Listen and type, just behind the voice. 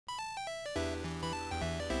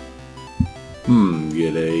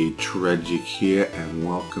G'day, Tragic here, and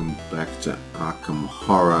welcome back to Arkham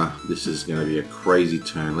Horror. This is going to be a crazy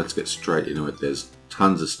turn. Let's get straight into it. There's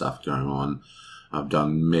tons of stuff going on. I've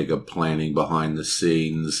done mega planning behind the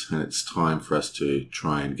scenes, and it's time for us to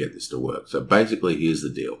try and get this to work. So basically, here's the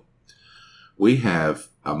deal. We have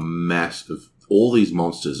a mass of all these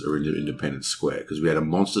monsters are in Independence Square because we had a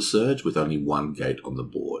monster surge with only one gate on the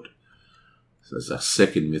board. So that's our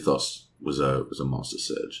second mythos was a monster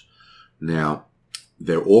surge. Now,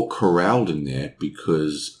 they're all corralled in there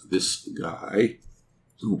because this guy,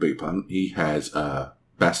 big pun, he has a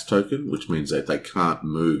Bast token, which means that they can't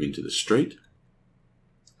move into the street.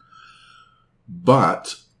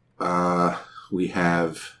 But we're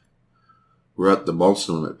at the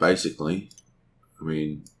monster limit, basically. I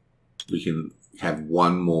mean, we can have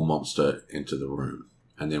one more monster enter the room,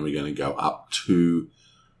 and then we're going to go up 2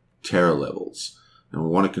 terror levels. And we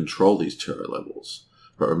want to control these terror levels.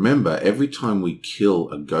 But remember, every time we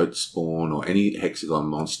kill a goat spawn or any hexagon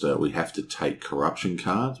monster, we have to take corruption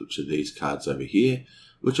cards, which are these cards over here,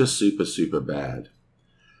 which are super, super bad.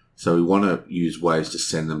 So we want to use ways to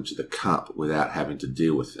send them to the cup without having to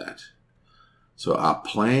deal with that. So our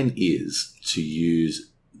plan is to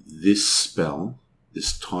use this spell,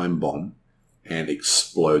 this time bomb, and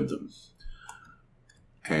explode them.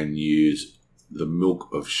 And use the milk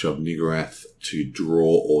of Shudde to draw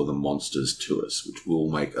all the monsters to us, which will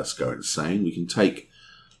make us go insane. We can take,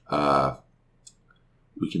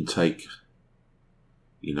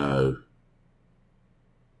 you know,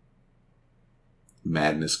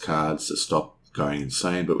 madness cards to stop going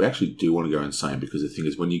insane, but we actually do want to go insane because the thing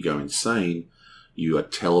is, when you go insane, you are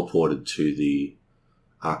teleported to the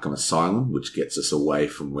Arkham Asylum, which gets us away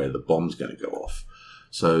from where the bomb's going to go off.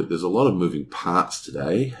 So there's a lot of moving parts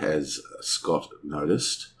today, as Scott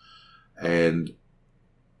noticed, and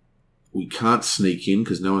we can't sneak in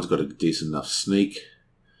because no one's got a decent enough sneak.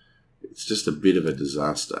 It's just a bit of a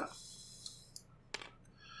disaster.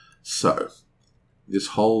 So this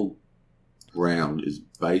whole round is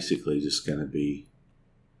basically just going to be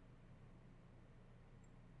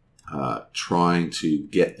trying to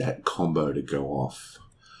get that combo to go off.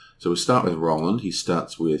 So we start with Roland.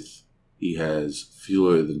 He has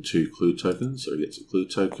fewer than 2 clue tokens, so he gets a clue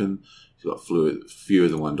token. He's got fewer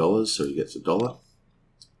than $1, so he gets $1.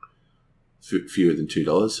 Fewer than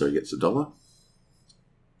 $2, so he gets $1.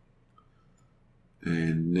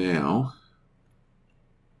 And now,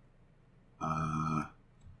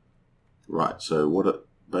 right. So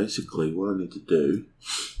basically what I need to do,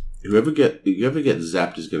 whoever gets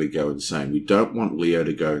zapped is going to go insane. We don't want Leo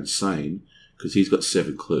to go insane because he's got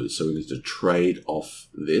 7 clues, so we need to trade off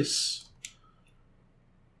this.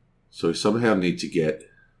 So we somehow need to get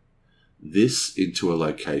this into a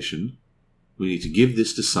location. We need to give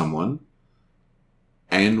this to someone.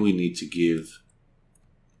 And we need to give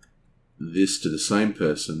this to the same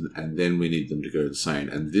person. And then we need them to go insane.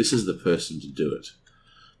 And this is the person to do it.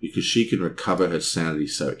 Because she can recover her sanity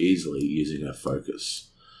so easily using her focus.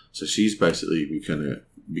 So she's basically going to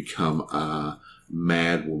become a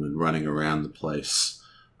mad woman running around the place.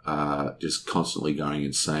 Just constantly going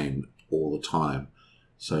insane all the time.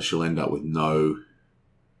 So she'll end up with no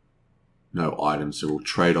items. So we'll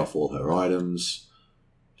trade off all her items.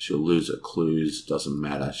 She'll lose her clues. Doesn't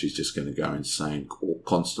matter. She's just going to go insane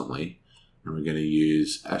constantly. And we're going to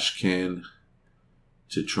use Ashcan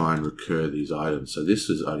to try and recur these items. So this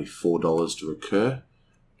is only $4 to recur.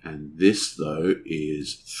 And this, though,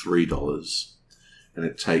 is $3. And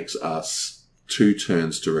it takes us 2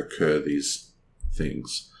 turns to recur these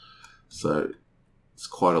things. So it's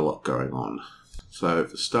quite a lot going on. So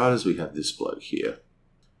for starters, we have this bloke here.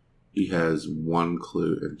 He has 1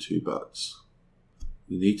 clue and 2 bucks.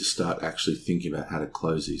 We need to start actually thinking about how to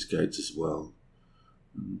close these gates as well.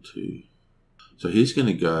 1, 2. So he's going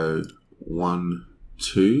to go 1,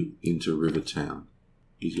 2 into Rivertown.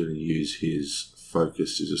 He's going to use his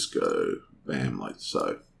focus to just go bam, like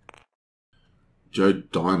so. Joe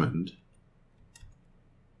Diamond,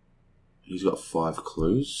 he's got 5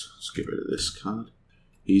 clues. Let's get rid of this card.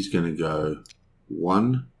 He's going to go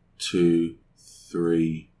 1, 2,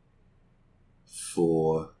 3,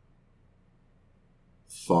 4,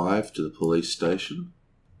 5 to the police station.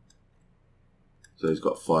 So he's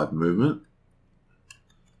got 5 movement.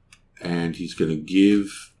 And he's going to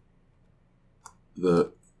give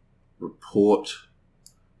the report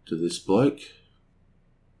to this bloke.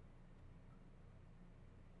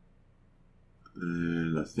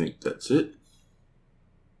 And I think that's it.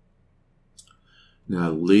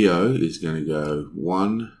 Now Leo is going to go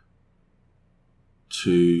 1,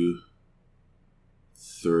 2,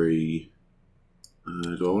 3.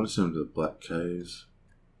 Do I want to send him to the Black Caves?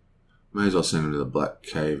 May as well send him to the Black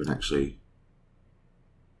Cave and actually...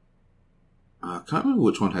 I can't remember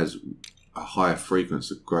which one has a higher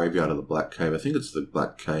frequency, the Graveyard or the Black Cave. I think it's the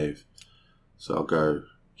Black Cave. So I'll go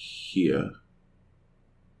here.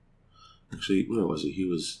 Actually, where was he? He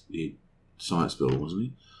was the Science Builder, wasn't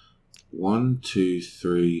he? 1, 2,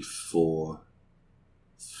 3, 4,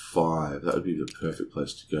 5. That would be the perfect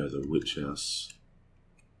place to go, the Witch House.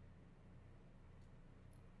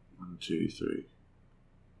 1, 2, 3.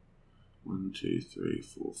 1, 2, 3,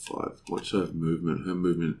 4, 5. What's her movement? Her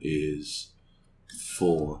movement is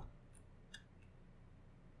 4.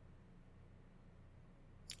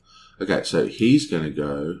 Okay, so he's going to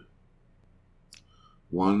go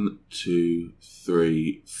 1, 2,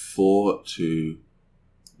 3, 4 to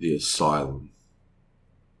the asylum.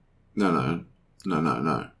 No.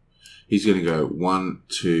 He's going to go 1,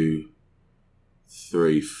 2,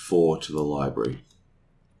 3, 4 to the library.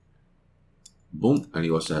 Boom. And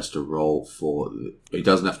he also has to roll for... He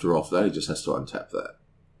doesn't have to roll for that. He just has to untap that.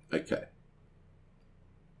 Okay.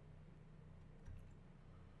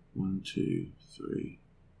 1, 2, 3.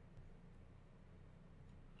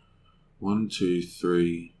 1, 2,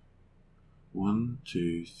 3. 1,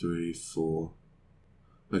 2, 3, 4.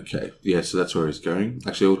 Okay. Yeah, so that's where he's going.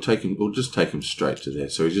 Actually, we'll just take him straight to there.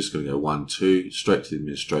 So he's just going to go 1, 2, straight to the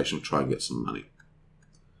administration. We'll try and get some money.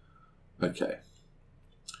 Okay.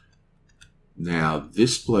 Now,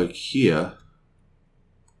 this bloke here,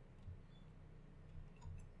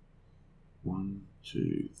 1,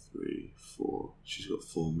 2, 3, 4. She's got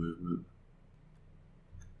 4 movement.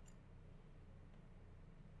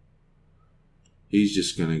 He's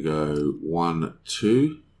just going to go 1,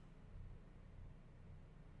 2.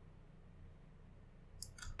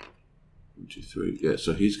 1, 2, 3. Yeah,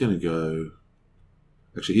 so he's going to go...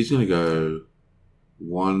 Actually, he's going to go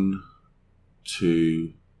 1,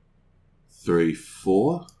 2, 3,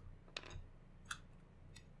 4.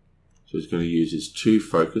 So he's going to use his 2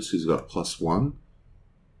 focus. He's got +1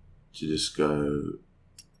 to just go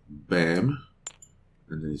bam,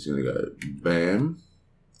 and then he's going to go bam.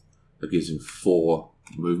 That gives him 4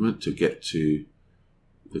 movement to get to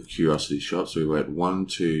the Curiosity Shop. So we went 1,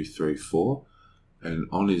 2, 3, 4, and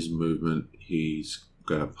on his movement he's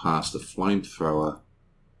going to pass the flamethrower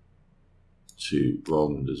to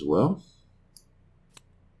Roland as well.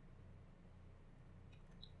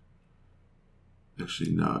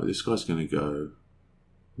 Actually, no. This guy's going to go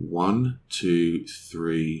 1, 2,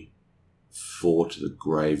 3, 4 to the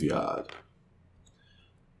graveyard,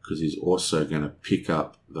 because he's also going to pick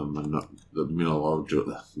up the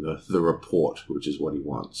report, which is what he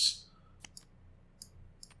wants,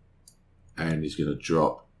 and he's going to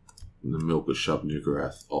drop the Milk of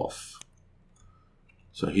Shub-Niggurath off.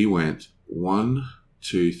 So he went 1,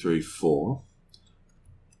 2, 3, 4.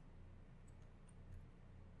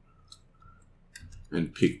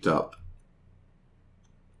 And picked up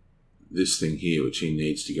this thing here, which he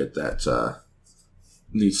needs to get that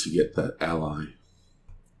ally.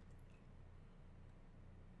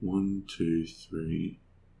 1, 2, 3,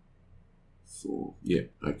 4. Yeah,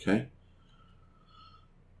 okay.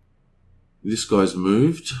 This guy's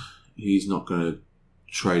moved. He's not going to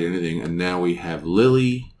trade anything, and now we have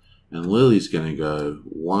Lily, and Lily's going to go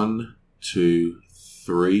 1, 2,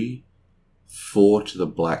 3, 4 to the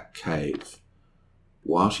Black Cave.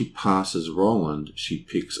 While she passes Roland, she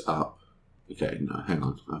picks up... Okay, no, hang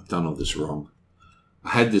on. I've done all this wrong. I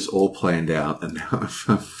had this all planned out, and now I've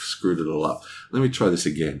screwed it all up. Let me try this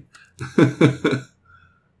again. There's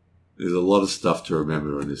a lot of stuff to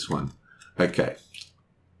remember in this one. Okay,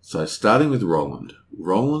 so starting with Roland.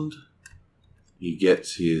 Roland, he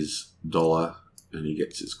gets his $1, and he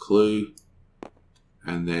gets his clue.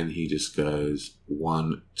 And then he just goes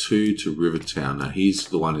 1, 2 to Rivertown. Now he's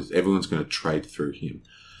the one everyone's going to trade through him.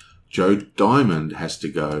 Joe Diamond has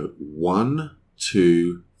to go 1,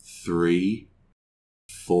 2, 3,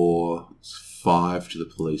 4, 5 to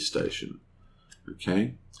the police station.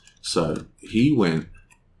 Okay, so he went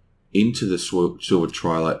into the Silver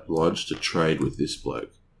Twilight Lodge to trade with this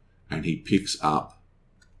bloke, and he picks up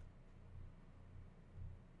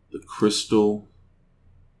the crystal,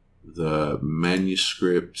 the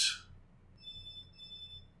manuscript,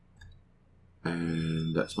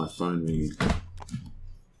 and that's my phone ringing.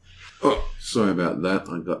 Oh, sorry about that.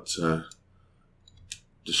 I got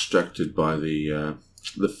distracted by the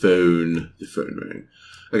phone ring.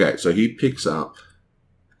 Okay, so he picks up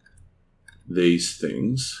these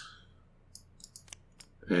things,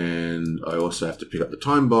 and I also have to pick up the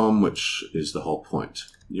time bomb, which is the whole point.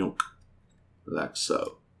 Yonk, like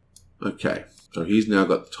so. Okay, so he's now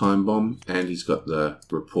got the time bomb and he's got the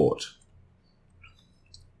report.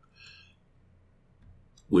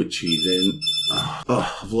 which he then...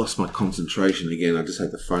 Oh, I've lost my concentration again. I just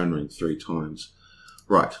had the phone ring 3 times.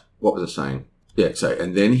 Right, what was I saying? Yeah, so,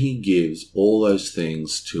 and then he gives all those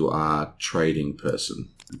things to our trading person.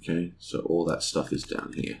 Okay, so all that stuff is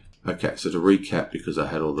down here. Okay, so to recap, because I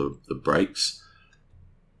had all the breaks,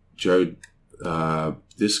 Joe,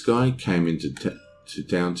 this guy came into to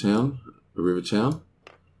downtown, Rivertown,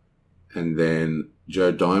 and then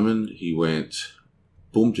Joe Diamond, he went,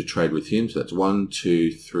 boom, to trade with him. So that's 1,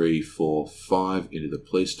 2, 3, 4, 5 into the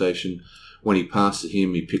police station. When he passed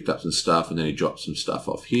him, he picked up some stuff, and then he dropped some stuff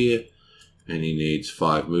off here, and he needs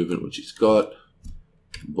 5 movement, which he's got.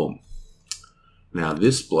 Boom. Now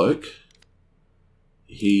this bloke,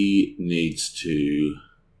 he needs to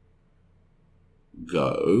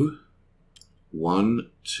go 1,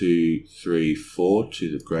 2, 3, 4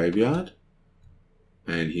 to the graveyard,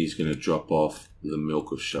 and he's going to drop off the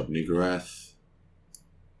milk of Shudde.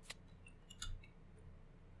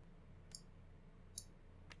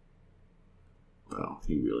 Well,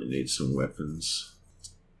 he really needs some weapons.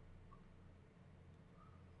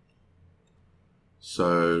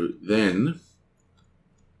 So then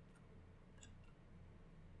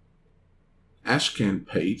Ashcan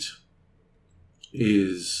Pete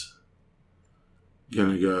is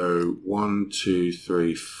going to go 1, 2,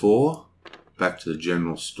 3, 4 back to the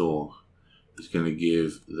general store. He's going to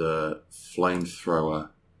give the flamethrower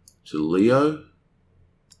to Leo.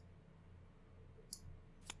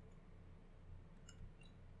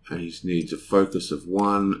 And he needs a focus of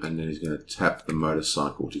 1, and then he's going to tap the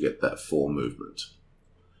motorcycle to get that 4 movement.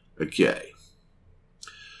 Okay.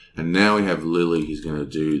 And now we have Lily. He's going to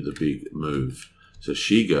do the big move. So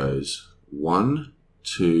she goes 1,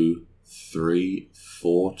 2, 3,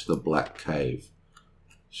 4 to the Black Cave.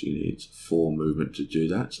 She needs 4 movement to do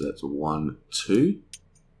that. So that's 1, 2.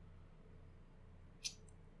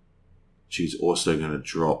 She's also going to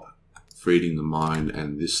drop Feeding the Mind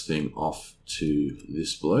and this thing off to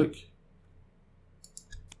this bloke.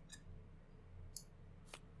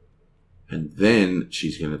 And then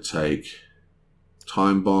she's going to take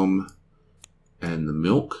Time Bomb and the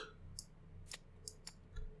milk.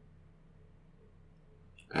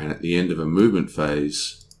 And at the end of a movement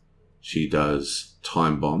phase, she does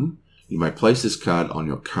Time Bomb. You may place this card on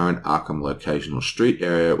your current Arkham location or street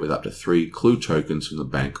area with up to 3 clue tokens from the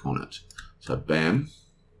bank on it. So bam.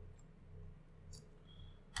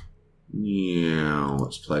 Yeah,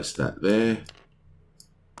 let's place that there.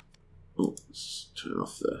 Oh, let's turn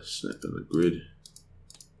off the snap and the grid.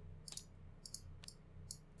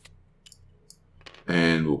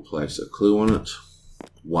 And we'll place a clue on it.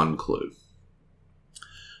 1 clue.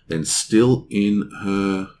 Then still in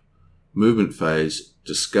her movement phase,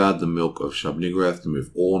 discard the milk of Shudde to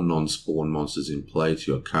move all non-spawn monsters in play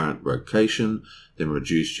to your current location, then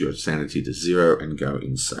reduce your sanity to 0 and go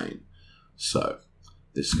insane. So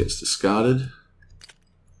this gets discarded.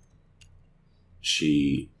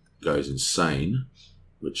 She goes insane,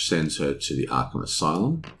 which sends her to the Arkham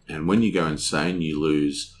Asylum. And when you go insane, you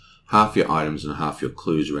lose half your items and half your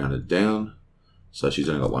clues rounded down. So she's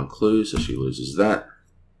only got 1 clue, so she loses that.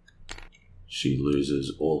 She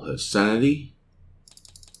loses all her sanity,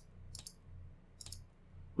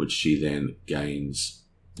 which she then gains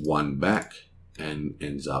 1 back and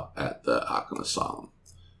ends up at the Arkham Asylum.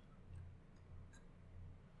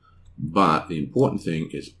 But the important thing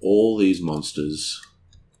is all these monsters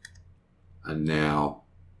are now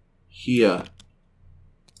here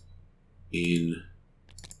in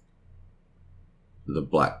the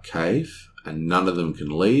Black Cave, and none of them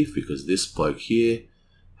can leave because this bloke here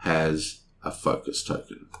has a focus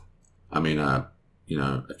token. I mean, a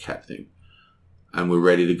cat thing. And we're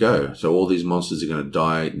ready to go. So all these monsters are going to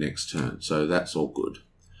die next turn. So that's all good.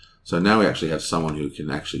 So now we actually have someone who can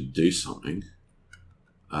actually do something.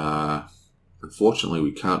 Unfortunately,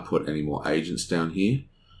 we can't put any more agents down here.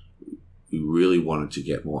 We really wanted to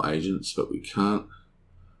get more agents, but we can't.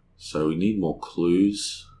 So we need more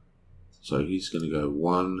clues. So he's going to go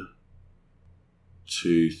 1,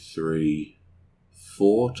 2, 3,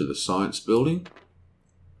 4 to the science building.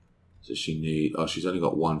 So she's only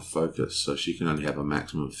got 1 focus, so she can only have a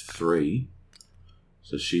maximum of 3.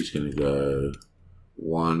 So she's going to go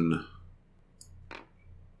 1,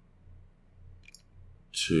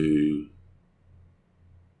 2,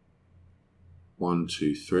 1,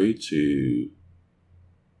 2, 3 to...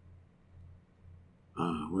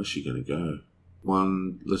 where's she going to go?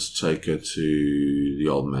 Let's take her to the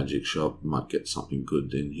old magic shop. Might get something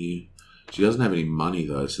good in here. She doesn't have any money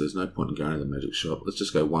though, so there's no point in going to the magic shop. Let's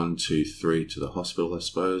just go 1, 2, 3 to the hospital, I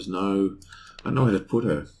suppose. No, I don't know where to put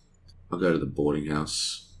her. I'll go to the boarding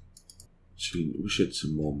house. We should have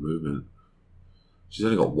some more movement. She's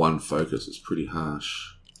only got one focus. It's pretty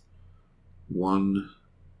harsh. 1,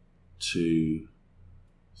 2,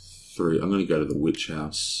 3. I'm going to go to the witch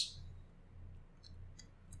house.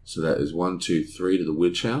 So that is 1, 2, 3 to the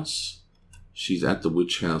witch house. She's at the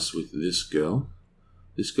witch house with this girl.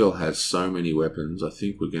 This girl has so many weapons. I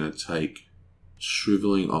think we're going to take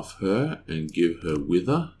shriveling off her and give her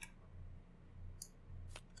wither.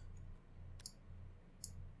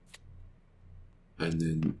 And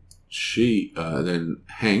then then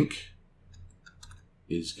Hank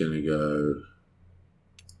is going to go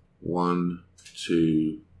 1,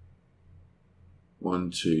 2,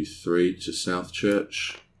 3 to South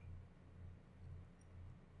Church.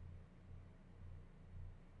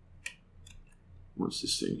 What's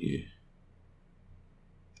this thing here?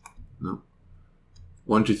 No.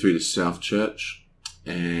 1, 2, 3 to South Church.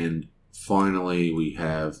 And finally we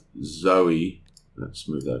have Zoe. Let's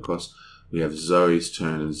move that across. We have Zoe's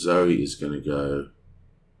turn, and Zoe is going to go.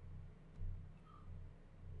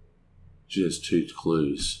 She has 2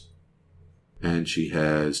 clues, and she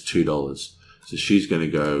has $2. So she's going to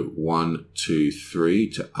go 1, 2, 3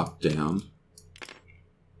 to up, down.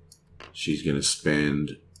 She's going to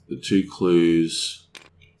spend the 2 clues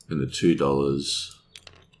and the $2.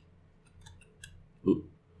 Oop.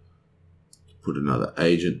 Put another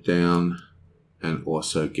agent down, and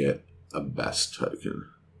also get a Bast token.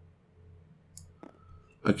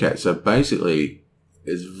 Okay, so basically,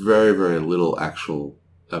 there's very, very little actual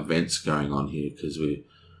events going on here because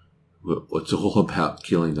it's all about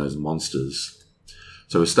killing those monsters.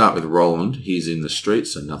 So we start with Roland. He's in the street,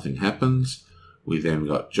 so nothing happens. We then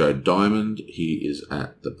got Joe Diamond. He is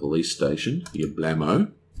at the police station. Your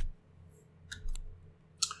blammo.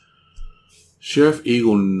 Sheriff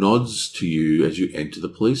Eagle nods to you as you enter the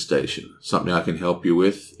police station. Something I can help you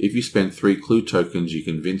with. If you spend 3 clue tokens, you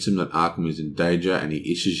convince him that Arkham is in danger and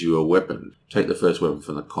he issues you a weapon. Take the first weapon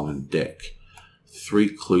from the common deck. 3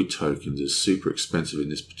 clue tokens is super expensive in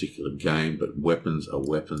this particular game, but weapons are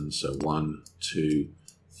weapons. So 1, 2,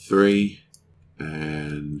 3.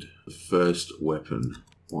 And the first weapon.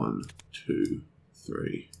 1, 2,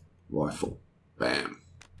 3. Rifle. Bam.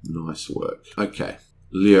 Nice work. Okay.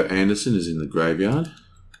 Leo Anderson is in the graveyard.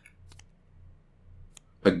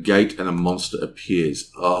 A gate and a monster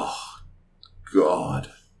appears. Oh,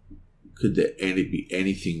 God. Could there be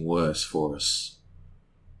anything worse for us?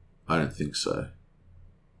 I don't think so.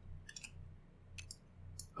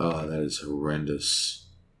 Oh, that is horrendous.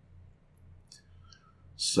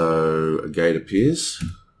 So, a gate appears.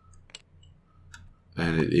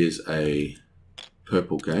 And it is a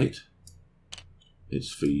purple gate.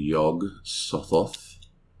 It's for Yog Sothoth.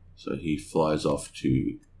 So he flies off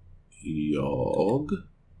to Yog.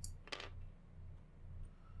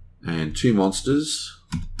 And 2 monsters.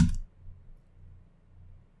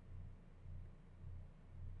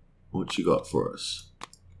 What you got for us?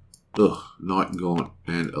 Ugh, Night Gaunt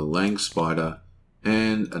and a Lang Spider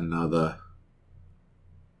and another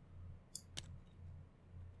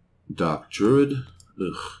Dark Druid.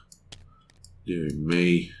 Ugh, dear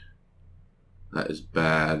me. That is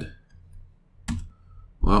bad.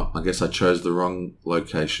 Well, I guess I chose the wrong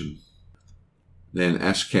location. Then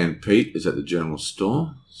Ashcan Pete is at the general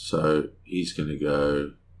store. So he's going to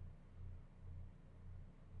go...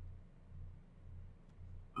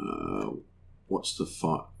 what's the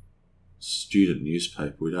fight? Student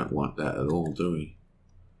newspaper. We don't want that at all, do we?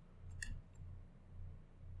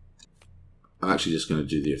 I'm actually just going to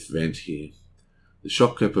do the event here. The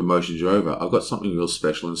shopkeeper promotions are over. I've got something real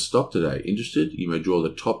special in stock today. Interested? You may draw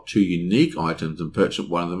the top 2 unique items and purchase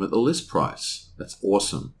one of them at the list price. That's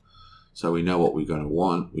awesome. So we know what we're going to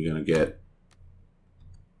want. We're going to get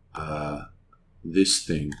this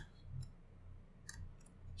thing.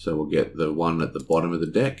 So we'll get the one at the bottom of the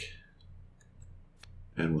deck.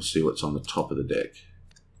 And we'll see what's on the top of the deck.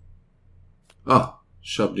 Oh,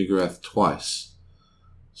 Shudde twice.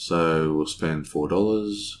 So we'll spend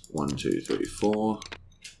 $4. 1, 2, 3, 4.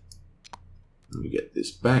 And we get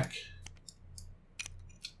this back.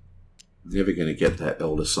 I'm never going to get that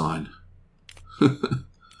elder sign.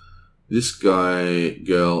 This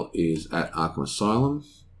girl is at Arkham Asylum.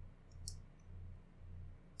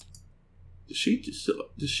 Does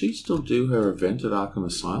she still do her event at Arkham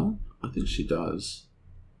Asylum? I think she does.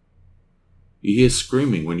 You hear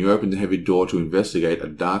screaming. When you open the heavy door to investigate, a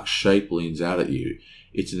dark shape leans out at you.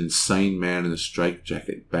 It's an insane man in a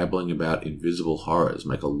straitjacket, babbling about invisible horrors.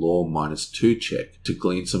 Make a law -2 check to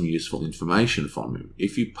glean some useful information from him.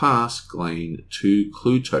 If you pass, glean 2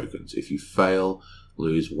 clue tokens. If you fail,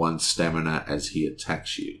 lose 1 stamina as he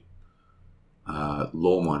attacks you.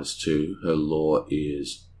 Law -2. Her law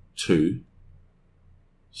is 2.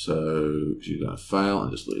 So she's going to fail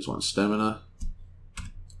and just lose 1 stamina.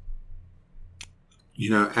 You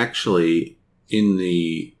know, actually, in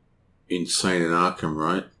the Insane in Arkham,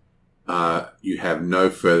 right, you have no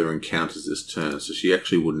further encounters this turn, so she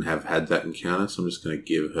actually wouldn't have had that encounter, so I'm just going to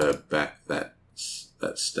give her back that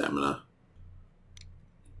stamina.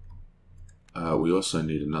 We also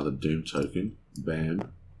need another Doom token.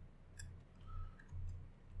 Bam.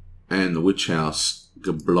 And the Witch House,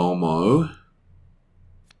 Gablomo.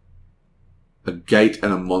 A gate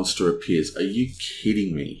and a monster appears. Are you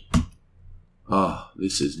kidding me? Oh,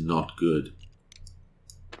 this is not good.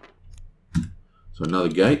 So another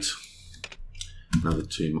gate. Another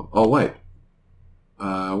 2 more. Oh, wait. What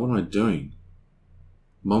am I doing?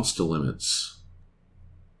 Monster limits.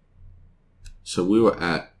 So we were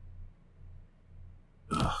at...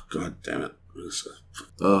 Oh, god damn it.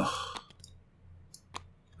 Oh.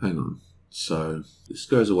 Hang on. So this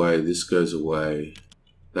goes away, this goes away.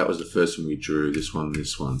 That was the first one we drew. This one,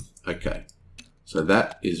 this one. Okay. So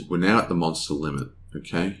that is... We're now at the monster limit.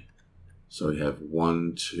 Okay. So we have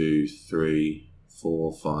 1, 2, 3,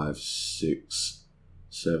 4, 5, 6...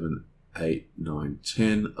 7, 8, 9,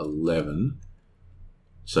 10, 11.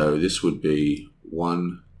 So this would be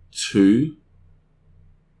 1, 2.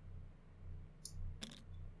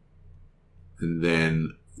 And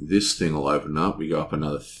then this thing will open up. We go up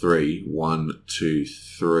another 3. 1, 2,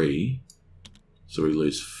 3. So we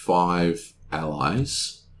lose 5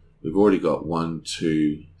 allies. We've already got 1,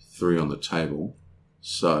 2, 3 on the table.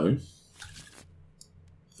 So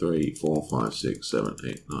 3, 4, 5, 6, 7,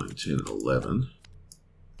 8, 9, 10, 11.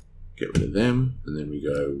 Get rid of them, and then we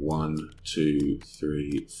go 1, 2,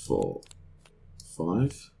 3, 4,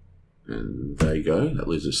 5, and there you go. That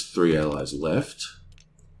leaves us 3 allies left.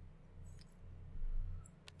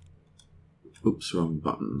 Oops, wrong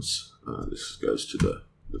buttons. This goes to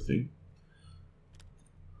the thing.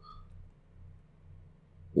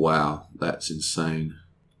 Wow, that's insane.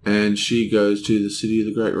 And she goes to the City of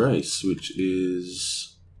the Great Race, which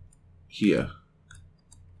is here.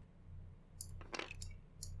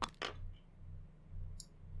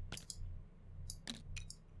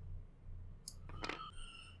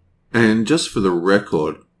 And just for the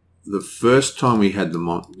record, the first time we had the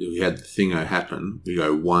thingo happen, we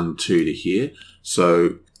go 1, 2 to here.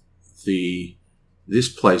 So this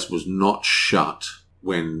place was not shut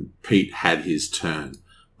when Pete had his turn,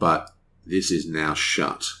 but this is now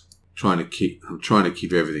shut. I'm trying to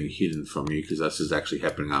keep everything hidden from you because this is actually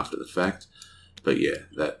happening after the fact. But yeah,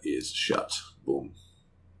 that is shut. Boom.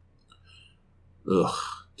 Ugh,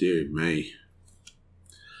 dear me.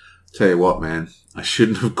 Tell you what, man, I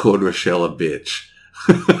shouldn't have called Rochelle a bitch.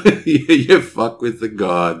 You fuck with the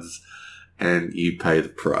gods, and you pay the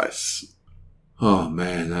price. Oh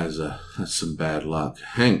man, that's some bad luck.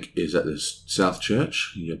 Hank is at the South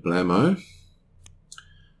Church. You blamo.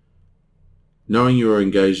 Knowing you are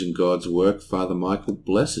engaged in God's work, Father Michael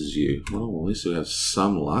blesses you. Well, at least we have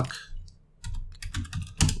some luck.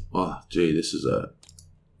 Oh, gee, this is a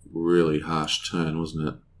really harsh turn, wasn't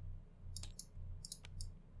it?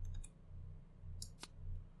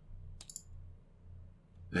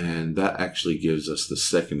 And that actually gives us the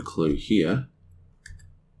second clue here.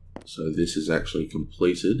 So this is actually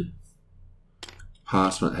completed.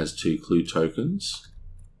 Passment has 2 clue tokens.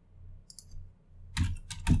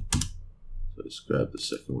 So let's grab the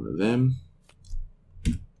second one of them.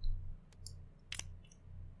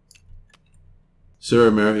 Sarah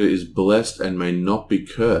America is blessed and may not be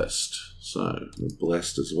cursed. So we're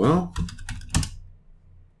blessed as well.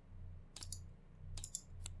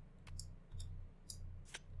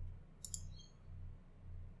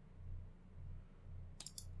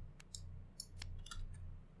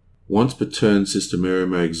 Once per turn, Sister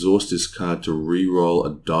Miriam may exhaust this card to re-roll a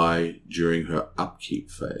die during her upkeep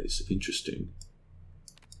phase. Interesting.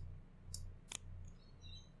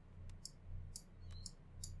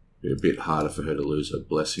 Be a bit harder for her to lose her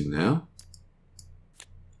blessing now.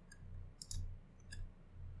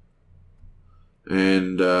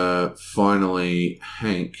 And finally,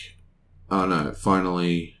 Hank. Oh no,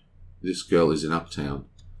 finally, this girl is in Uptown.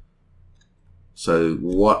 So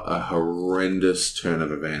what a horrendous turn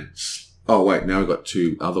of events. Oh wait, now we've got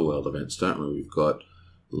 2 Otherworld events, don't we? We've got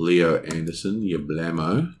Leo Anderson,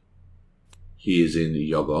 Yablamo. He is in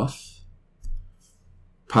Yoggoth.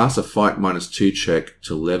 Pass a fight -2 check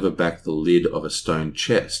to lever back the lid of a stone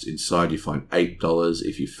chest. Inside you find $8.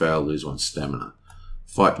 If you fail, lose 1 stamina.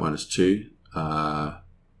 Fight -2.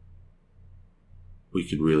 We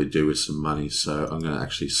could really do with some money, so I'm going to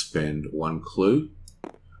actually spend 1 clue.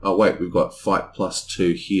 Oh wait, we've got fight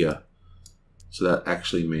 +2 here. So that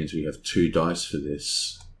actually means we have 2 dice for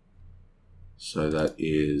this. So that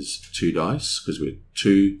is 2 dice, because we're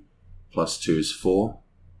 2 plus 2 is 4,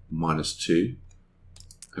 minus 2,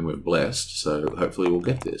 and we're blessed, so hopefully we'll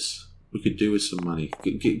get this. We could do with some money.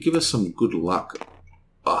 Give us some good luck.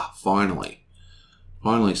 Ah, finally.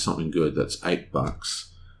 Finally something good. That's $8.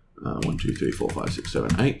 1, 2, 3, 4, 5, 6,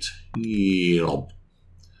 7, 8. Yep.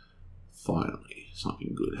 Finally,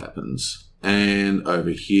 something good happens. And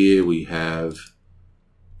over here we have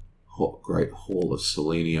Great Hall of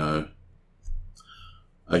Selenio.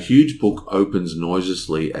 A huge book opens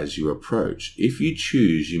noiselessly as you approach. If you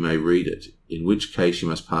choose, you may read it, in which case you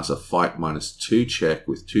must pass a fight -2 check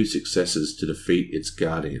with 2 successes to defeat its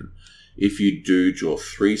guardian. If you do, draw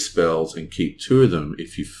 3 spells and keep 2 of them.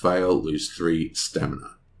 If you fail, lose 3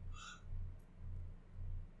 stamina.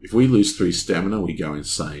 If we lose 3 stamina, we go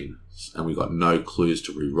insane. And we got no clues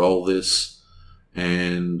to re-roll this.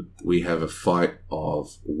 And we have a fight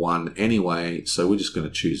of 1 anyway, so we're just going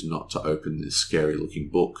to choose not to open this scary looking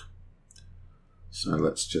book. So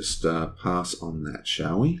let's just pass on that,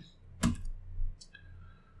 shall we?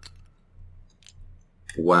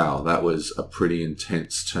 Wow, that was a pretty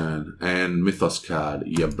intense turn. And Mythos card,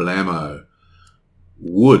 Yablamo.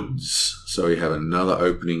 Woods. So we have another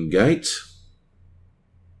opening gate.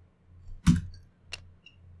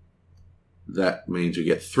 That means we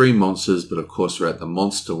get 3 monsters, but of course we're at the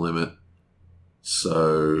monster limit.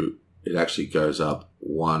 So it actually goes up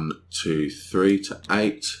 1, 2, 3 to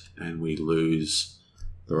 8, and we lose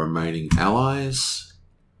the remaining allies.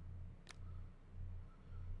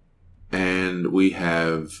 And we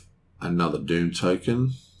have another Doom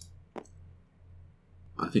token.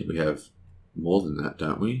 I think we have more than that,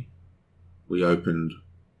 don't we? We opened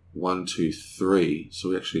 1, 2, 3, so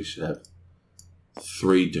we actually should have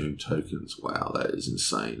 3 Doom tokens. Wow, that is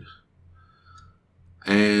insane.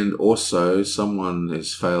 And also, someone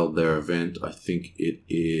has failed their event. I think it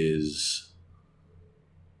is...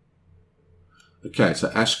 Okay, so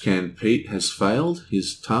Ashcan Pete has failed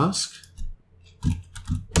his task.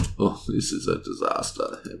 Oh, this is a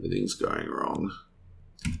disaster. Everything's going wrong.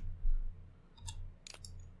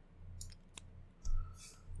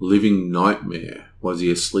 Living Nightmare. Was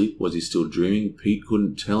he asleep? Was he still dreaming? Pete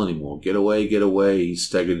couldn't tell anymore. Get away, get away. He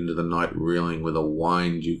staggered into the night, reeling, with a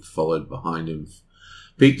wine Duke followed behind him.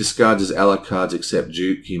 Pete discards his ally cards except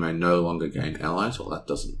Duke. He may no longer gain allies. Well, that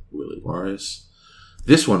doesn't really worry us.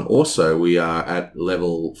 This one also, we are at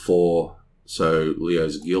level 4, so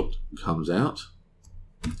Leo's Guilt comes out.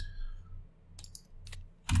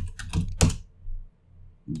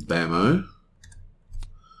 Bammo.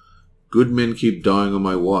 Good men keep dying on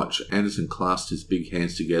my watch. Anderson clasped his big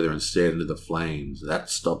hands together and stared into the flames. That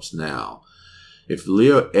stops now. If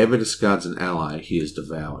Leo ever discards an ally, he is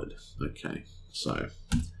devoured. Okay, so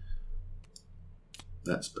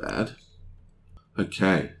that's bad.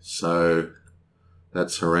 Okay, so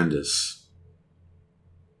that's horrendous.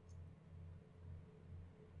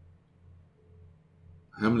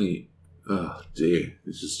 How many... Oh dear,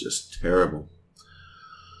 this is just terrible.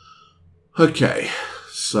 Okay,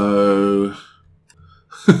 so...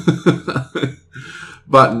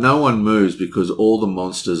 But no one moves because all the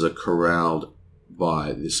monsters are corralled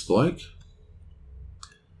by this bloke.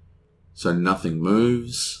 So nothing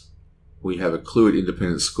moves. We have a clue at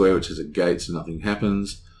Independence Square, which has a gate, so nothing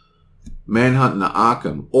happens. Manhunt in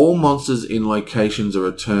Arkham. All monsters in locations are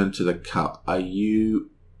returned to the cup. Are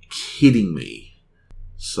you kidding me?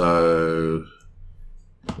 So,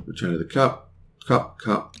 return to the cup. Cup,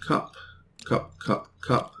 cup, cup. Cup, cup,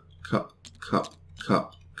 cup, cup, cup,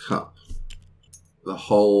 cup, cup. The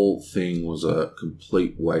whole thing was a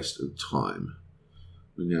complete waste of time.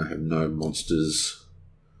 We now have no monsters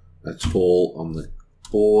at all on the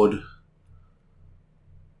board.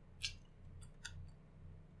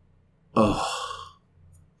 Oh,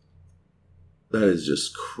 that is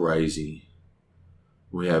just crazy.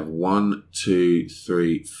 We have 1, 2,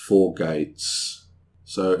 3, 4 gates.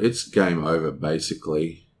 So it's game over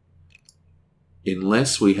basically.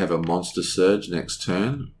 Unless we have a monster surge next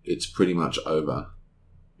turn, it's pretty much over.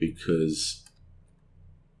 Because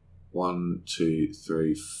 1, 2,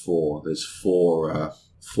 3, 4. There's 4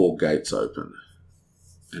 gates open.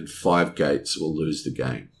 And 5 gates will lose the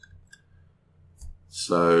game.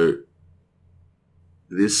 So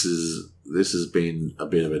this has been a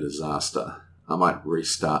bit of a disaster. I might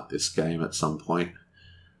restart this game at some point.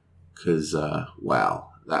 Because wow.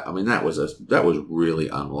 That was really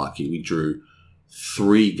unlucky. We drew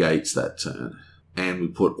 3 gates that turn, and we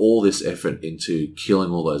put all this effort into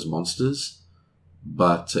killing all those monsters,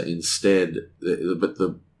 but instead,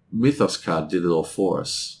 the Mythos card did it all for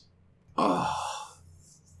us. Oh,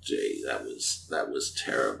 Gee, that was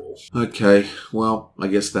terrible. Okay, well, I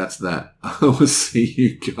guess that's that. I will see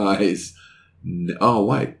you guys. Oh,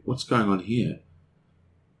 wait, what's going on here?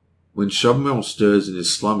 When Shudde stirs in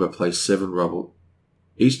his slumber, place 7 rubble.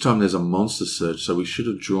 Each time there's a monster surge, so we should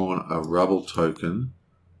have drawn a rubble token.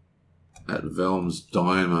 At Velm's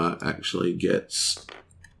Dimer actually gets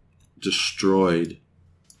destroyed.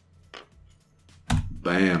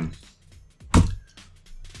 Bam.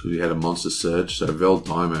 Because we had a monster surge, so Vel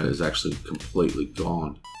Dimer is actually completely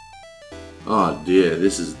gone. Oh dear,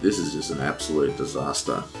 this is just an absolute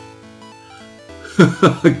disaster.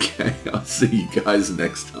 Okay, I'll see you guys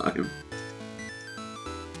next time.